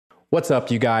What's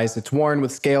up, you guys? It's Warren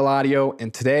with Scale Audio,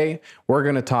 and today we're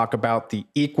going to talk about the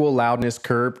equal loudness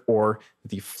curve, or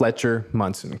the Fletcher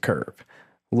Munson curve.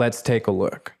 Let's take a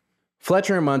look.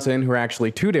 Fletcher and Munson, who are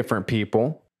actually two different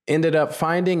people, ended up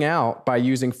finding out by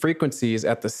using frequencies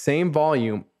at the same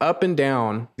volume up and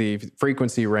down the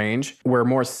frequency range, we're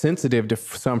more sensitive to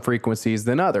some frequencies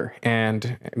than other.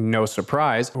 And no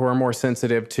surprise, we're more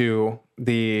sensitive to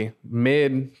the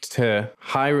mid to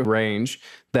high range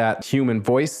that human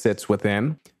voice sits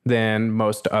within than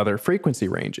most other frequency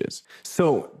ranges.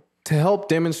 So to help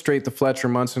demonstrate the Fletcher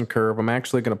Munson curve, I'm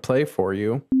actually going to play for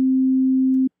you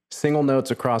single notes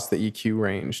across the EQ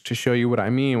range to show you what I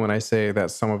mean when I say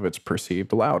that some of it's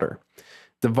perceived louder.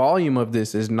 The volume of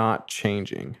this is not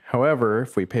changing. However,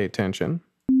 if we pay attention,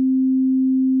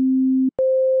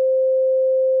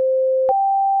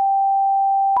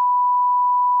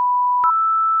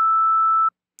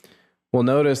 we'll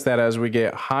notice that as we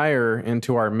get higher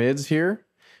into our mids here,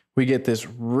 we get this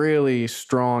really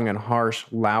strong and harsh,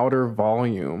 louder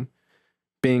volume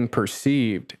being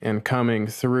perceived and coming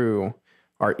through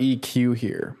our EQ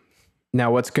here.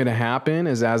 Now, what's going to happen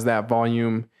is as that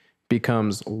volume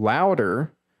becomes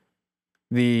louder,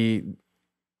 the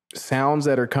sounds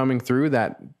that are coming through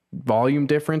that volume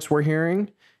difference we're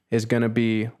hearing is going to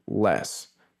be less.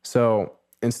 So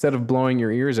instead of blowing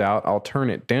your ears out, I'll turn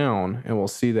it down and we'll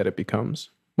see that it becomes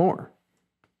more.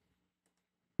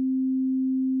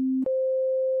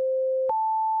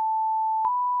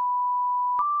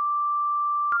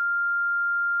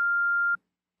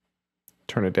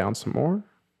 Turn it down some more.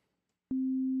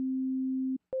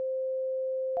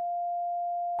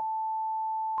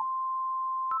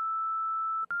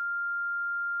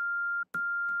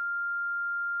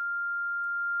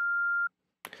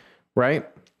 Right?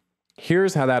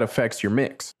 Here's how that affects your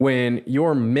mix. When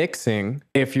you're mixing,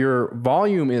 if your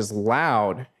volume is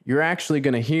loud, you're actually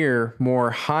going to hear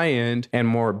more high end and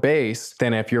more bass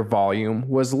than if your volume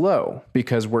was low,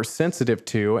 because we're sensitive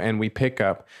to and we pick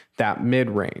up that mid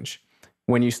range.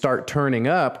 When you start turning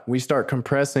up, we start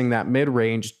compressing that mid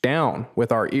range down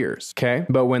with our ears, okay?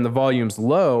 But when the volume's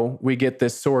low, we get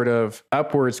this sort of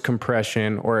upwards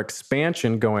compression or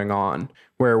expansion going on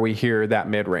where we hear that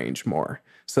mid range more.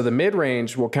 So the mid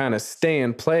range will kind of stay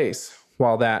in place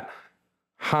while that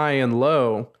high and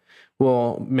low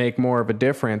will make more of a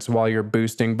difference while you're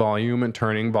boosting volume and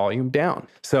turning volume down.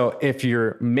 So if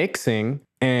you're mixing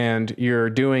and you're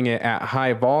doing it at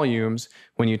high volumes,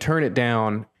 when you turn it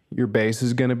down, your bass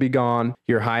is going to be gone,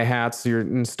 your hi-hats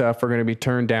and stuff are going to be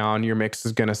turned down, your mix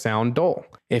is going to sound dull.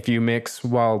 If you mix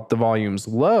while the volume's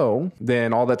low,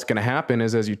 then all that's going to happen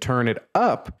is as you turn it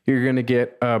up, you're going to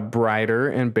get a brighter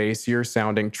and bassier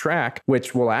sounding track,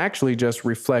 which will actually just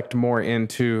reflect more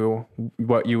into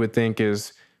what you would think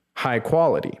is high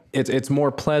quality. It's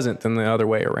more pleasant than the other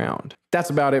way around. That's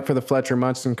about it for the Fletcher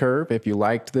Munson curve. If you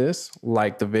liked this,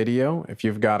 like the video. If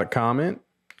you've got a comment,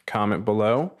 comment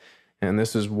below. And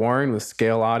this is Warren with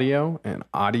Scale Audio, and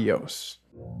adios.